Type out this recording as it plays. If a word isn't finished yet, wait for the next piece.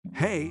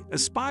Hey,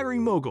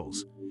 aspiring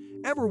moguls!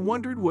 Ever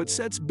wondered what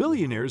sets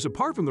billionaires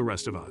apart from the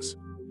rest of us?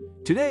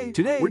 Today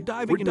we're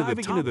diving into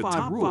the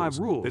top five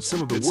rules that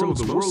some of the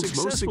world's most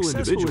successful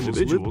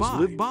individuals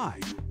live by.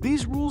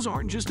 These rules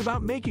aren't just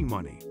about making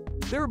money.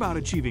 They're about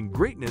achieving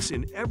greatness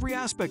in every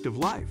aspect of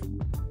life.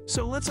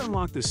 So let's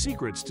unlock the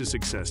secrets to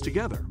success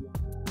together.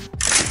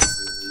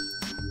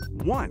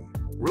 1.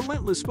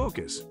 Relentless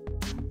focus.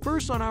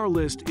 First on our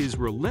list is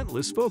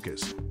relentless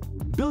focus.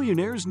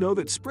 Billionaires know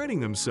that spreading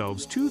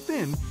themselves too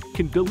thin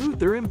can dilute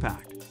their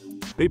impact.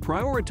 They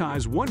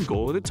prioritize one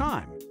goal at a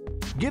time,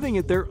 giving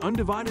it their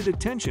undivided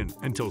attention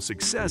until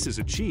success is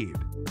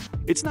achieved.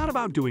 It's not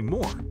about doing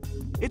more.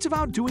 It's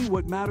about doing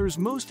what matters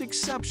most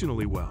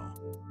exceptionally well.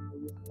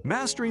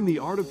 Mastering the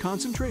art of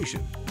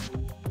concentration.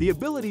 The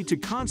ability to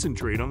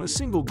concentrate on a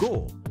single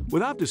goal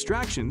without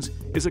distractions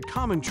is a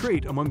common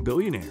trait among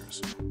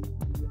billionaires.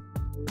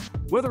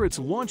 Whether it's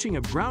launching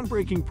a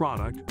groundbreaking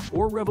product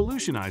or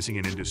revolutionizing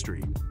an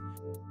industry,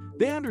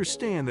 they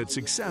understand that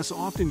success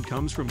often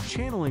comes from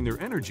channeling their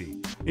energy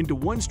into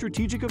one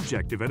strategic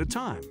objective at a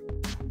time.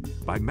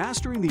 By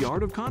mastering the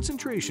art of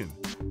concentration,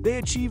 they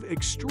achieve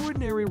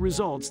extraordinary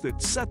results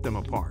that set them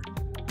apart.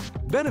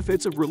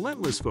 Benefits of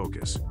relentless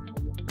focus.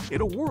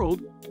 In a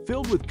world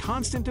filled with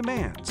constant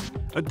demands,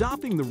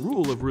 adopting the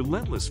rule of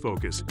relentless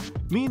focus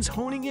means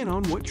honing in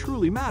on what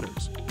truly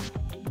matters.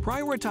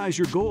 Prioritize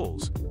your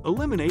goals,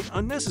 eliminate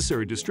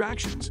unnecessary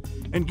distractions,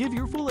 and give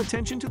your full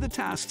attention to the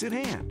tasks at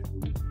hand.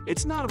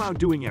 It's not about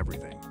doing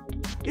everything.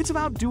 It's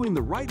about doing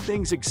the right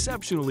things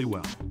exceptionally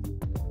well.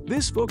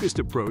 This focused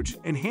approach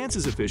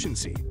enhances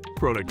efficiency,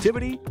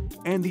 productivity,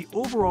 and the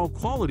overall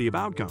quality of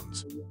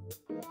outcomes.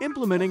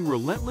 Implementing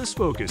relentless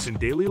focus in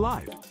daily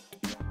life.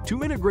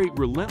 To integrate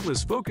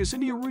relentless focus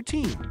into your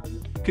routine,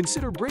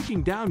 consider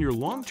breaking down your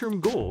long-term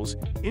goals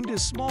into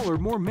smaller,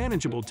 more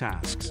manageable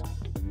tasks.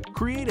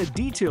 Create a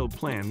detailed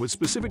plan with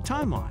specific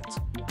timelines,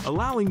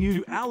 allowing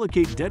you to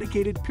allocate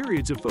dedicated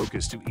periods of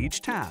focus to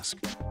each task.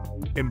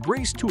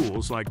 Embrace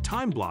tools like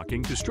time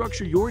blocking to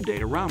structure your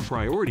day around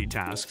priority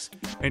tasks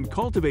and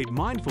cultivate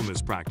mindfulness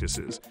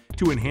practices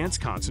to enhance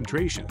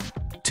concentration.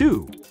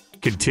 2.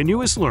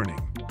 Continuous learning.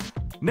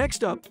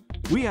 Next up,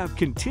 we have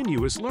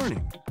continuous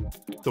learning.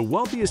 The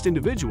wealthiest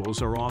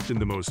individuals are often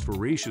the most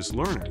voracious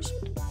learners.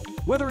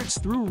 Whether it's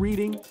through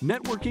reading,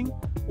 networking,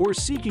 or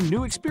seeking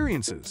new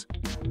experiences,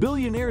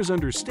 billionaires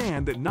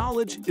understand that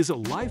knowledge is a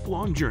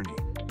lifelong journey.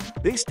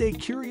 They stay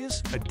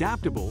curious,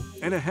 adaptable,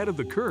 and ahead of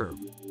the curve.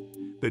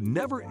 The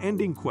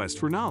never-ending quest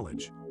for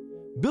knowledge.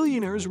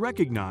 Billionaires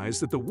recognize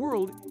that the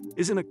world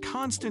is in a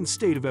constant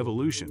state of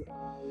evolution.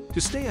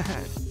 To stay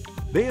ahead,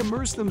 they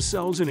immerse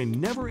themselves in a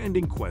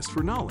never-ending quest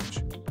for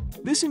knowledge.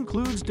 This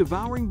includes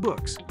devouring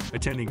books,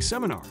 attending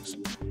seminars,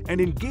 and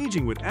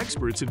engaging with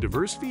experts in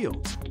diverse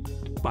fields.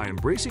 By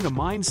embracing a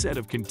mindset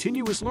of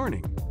continuous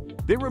learning,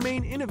 they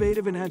remain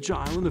innovative and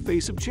agile in the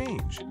face of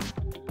change.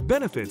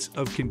 Benefits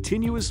of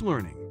continuous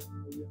learning.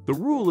 The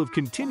rule of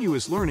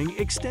continuous learning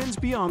extends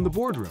beyond the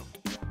boardroom.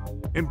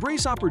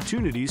 Embrace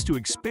opportunities to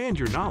expand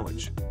your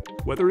knowledge,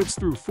 whether it's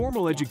through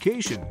formal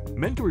education,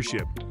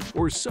 mentorship,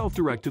 or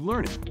self-directed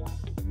learning.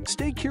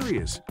 Stay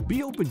curious,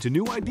 be open to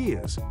new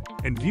ideas,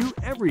 and view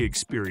every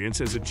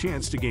experience as a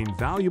chance to gain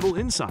valuable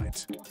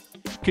insights.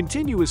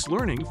 Continuous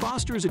learning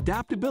fosters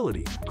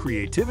adaptability,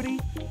 creativity,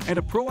 and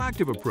a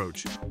proactive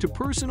approach to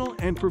personal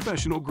and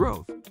professional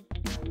growth.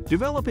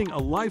 Developing a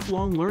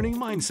lifelong learning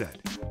mindset.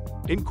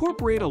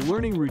 Incorporate a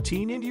learning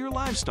routine into your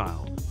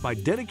lifestyle by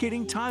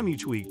dedicating time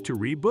each week to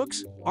read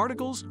books,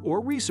 articles,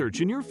 or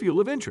research in your field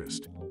of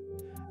interest.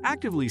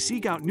 Actively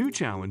seek out new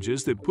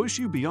challenges that push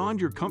you beyond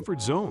your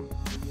comfort zone,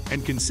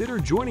 and consider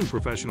joining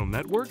professional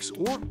networks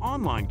or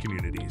online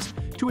communities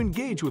to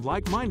engage with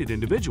like-minded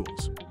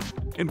individuals.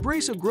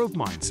 Embrace a growth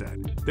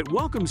mindset that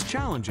welcomes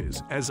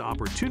challenges as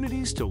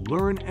opportunities to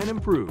learn and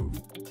improve.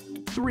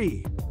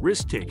 3.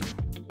 Risk-taking.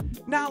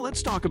 Now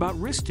let's talk about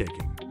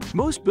risk-taking.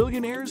 Most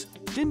billionaires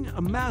didn't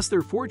amass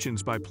their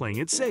fortunes by playing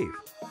it safe.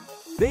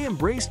 They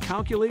embraced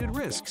calculated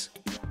risks,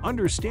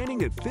 understanding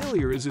that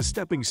failure is a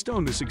stepping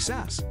stone to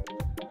success.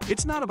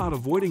 It's not about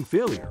avoiding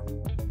failure.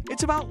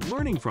 It's about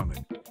learning from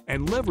it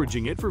and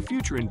leveraging it for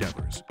future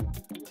endeavors.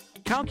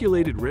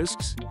 Calculated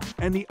risks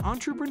and the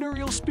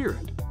entrepreneurial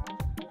spirit.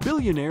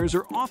 Billionaires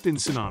are often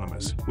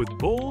synonymous with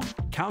bold,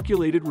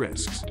 calculated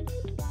risks.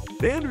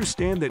 They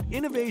understand that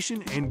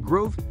innovation and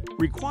growth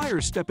require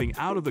stepping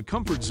out of the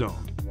comfort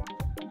zone.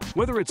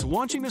 Whether it's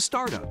launching a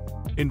startup,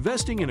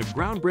 investing in a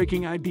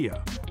groundbreaking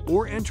idea,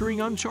 or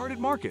entering uncharted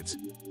markets,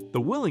 the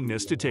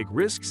willingness to take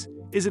risks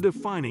is a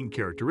defining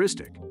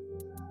characteristic.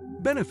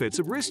 Benefits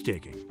of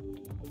risk-taking.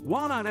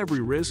 While not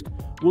every risk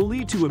will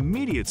lead to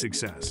immediate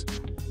success,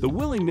 the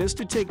willingness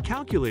to take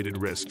calculated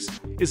risks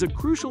is a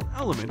crucial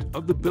element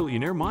of the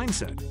billionaire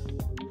mindset.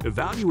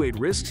 Evaluate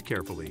risks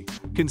carefully,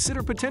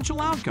 consider potential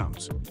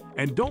outcomes,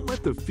 and don't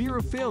let the fear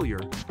of failure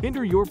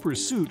hinder your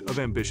pursuit of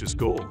ambitious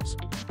goals.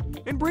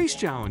 Embrace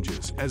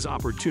challenges as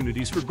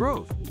opportunities for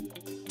growth.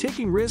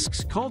 Taking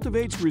risks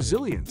cultivates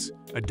resilience,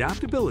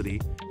 adaptability,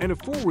 and a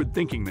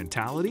forward-thinking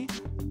mentality.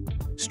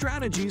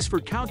 Strategies for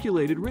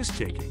calculated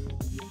risk-taking.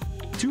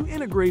 To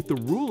integrate the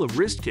rule of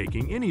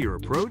risk-taking into your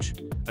approach,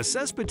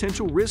 assess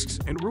potential risks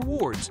and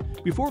rewards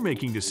before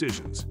making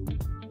decisions.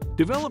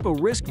 Develop a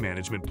risk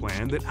management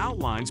plan that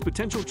outlines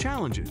potential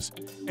challenges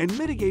and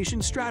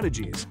mitigation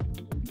strategies.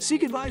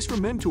 Seek advice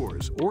from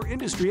mentors or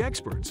industry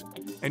experts,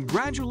 and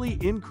gradually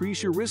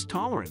increase your risk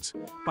tolerance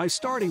by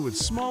starting with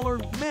smaller,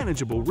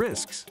 manageable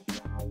risks.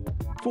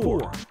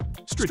 4.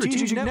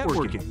 Strategic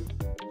networking.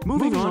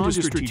 Moving on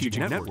to strategic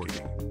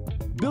networking.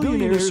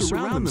 Billionaires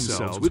surround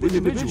themselves with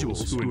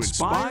individuals who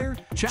inspire,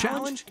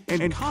 challenge,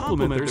 and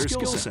complement their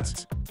skill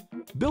sets.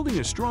 Building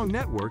a strong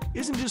network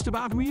isn't just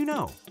about who you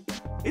know.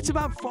 It's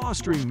about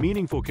fostering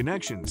meaningful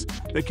connections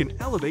that can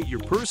elevate your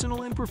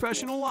personal and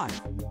professional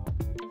life.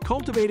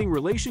 Cultivating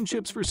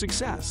relationships for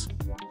success.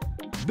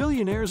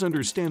 Billionaires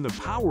understand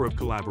the power of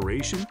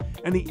collaboration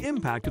and the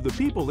impact of the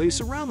people they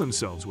surround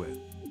themselves with.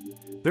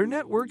 Their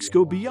networks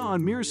go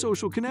beyond mere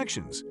social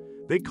connections.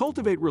 They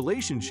cultivate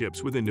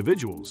relationships with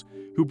individuals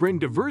who bring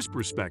diverse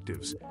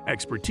perspectives,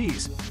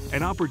 expertise,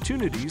 and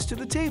opportunities to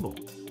the table.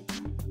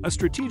 A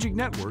strategic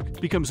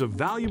network becomes a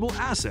valuable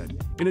asset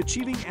in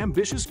achieving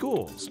ambitious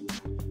goals.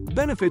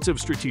 Benefits of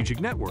strategic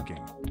networking.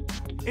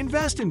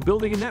 Invest in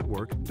building a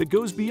network that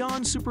goes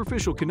beyond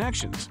superficial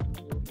connections.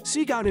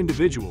 Seek out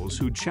individuals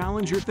who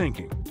challenge your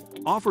thinking,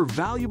 offer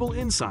valuable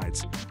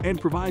insights, and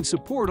provide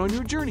support on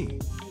your journey.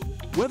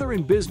 Whether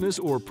in business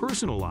or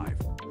personal life,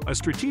 a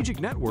strategic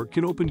network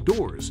can open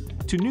doors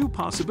to new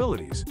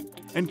possibilities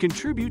and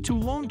contribute to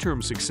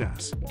long-term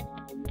success.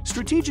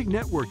 Strategic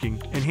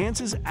networking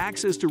enhances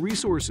access to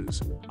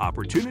resources,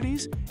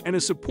 opportunities, and a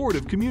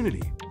supportive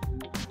community.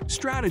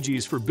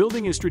 Strategies for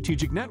building a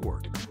strategic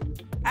network.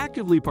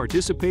 Actively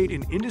participate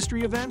in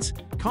industry events,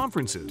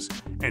 conferences,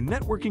 and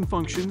networking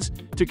functions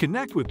to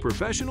connect with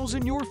professionals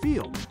in your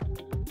field.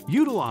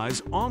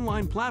 Utilize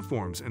online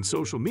platforms and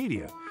social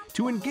media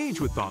to engage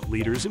with thought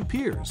leaders and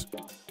peers.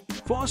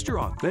 Foster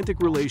authentic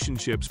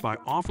relationships by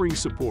offering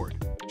support,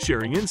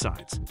 sharing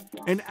insights,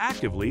 and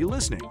actively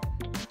listening.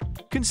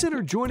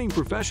 Consider joining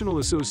professional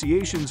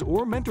associations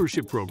or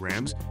mentorship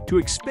programs to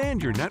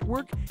expand your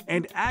network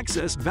and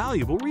access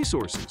valuable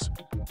resources.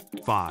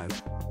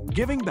 5.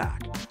 Giving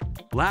back.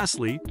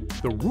 Lastly,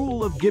 the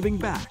rule of giving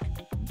back.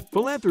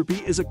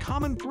 Philanthropy is a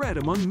common thread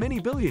among many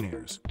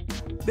billionaires.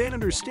 They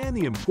understand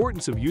the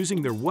importance of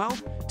using their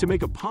wealth to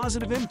make a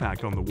positive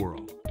impact on the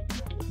world.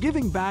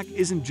 Giving back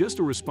isn't just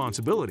a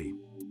responsibility.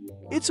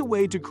 It's a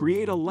way to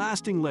create a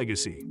lasting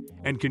legacy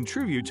and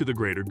contribute to the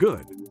greater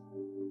good.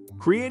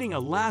 Creating a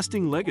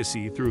lasting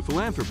legacy through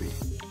philanthropy.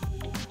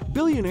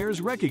 Billionaires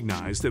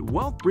recognize that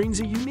wealth brings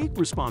a unique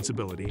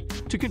responsibility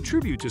to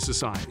contribute to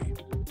society.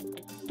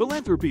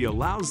 Philanthropy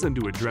allows them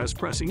to address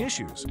pressing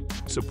issues,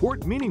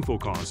 support meaningful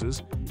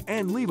causes,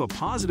 and leave a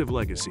positive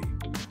legacy.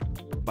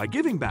 By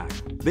giving back,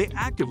 they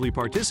actively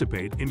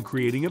participate in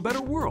creating a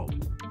better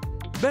world.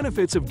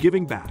 Benefits of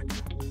giving back.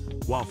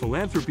 While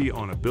philanthropy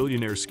on a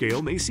billionaire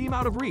scale may seem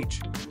out of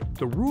reach,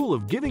 the rule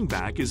of giving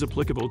back is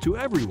applicable to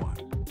everyone.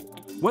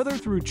 Whether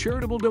through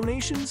charitable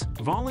donations,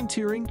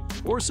 volunteering,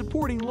 or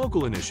supporting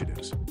local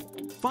initiatives,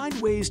 find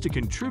ways to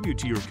contribute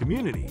to your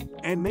community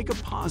and make a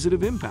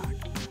positive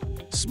impact.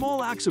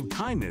 Small acts of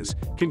kindness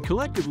can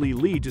collectively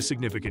lead to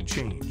significant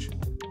change.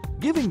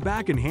 Giving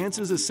back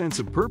enhances a sense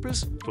of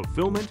purpose,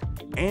 fulfillment,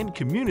 and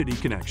community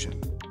connection.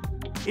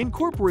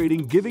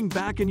 Incorporating giving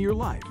back in your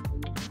life.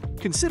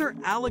 Consider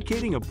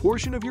allocating a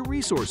portion of your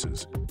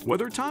resources,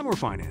 whether time or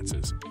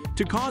finances,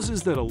 to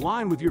causes that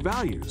align with your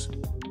values.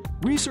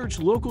 Research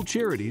local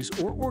charities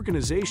or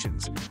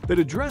organizations that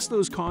address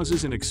those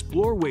causes and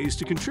explore ways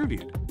to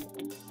contribute,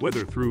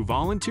 whether through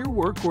volunteer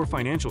work or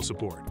financial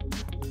support.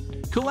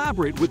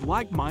 Collaborate with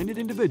like-minded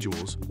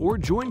individuals or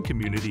join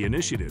community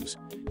initiatives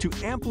to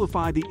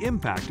amplify the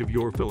impact of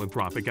your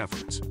philanthropic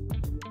efforts.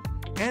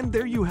 And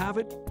there you have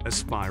it,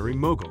 Aspiring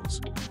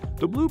Moguls,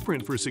 the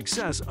blueprint for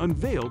success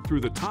unveiled through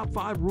the top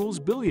 5 rules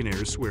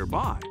billionaires swear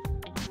by.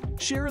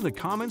 Share in the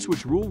comments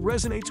which rule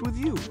resonates with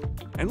you,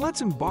 and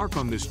let's embark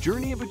on this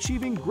journey of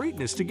achieving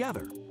greatness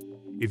together.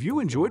 If you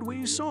enjoyed what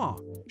you saw,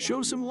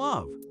 show some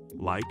love,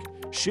 like,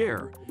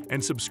 share,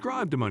 and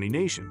subscribe to Money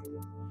Nation.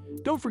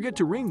 Don't forget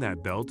to ring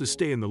that bell to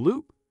stay in the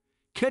loop.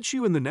 Catch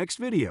you in the next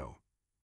video.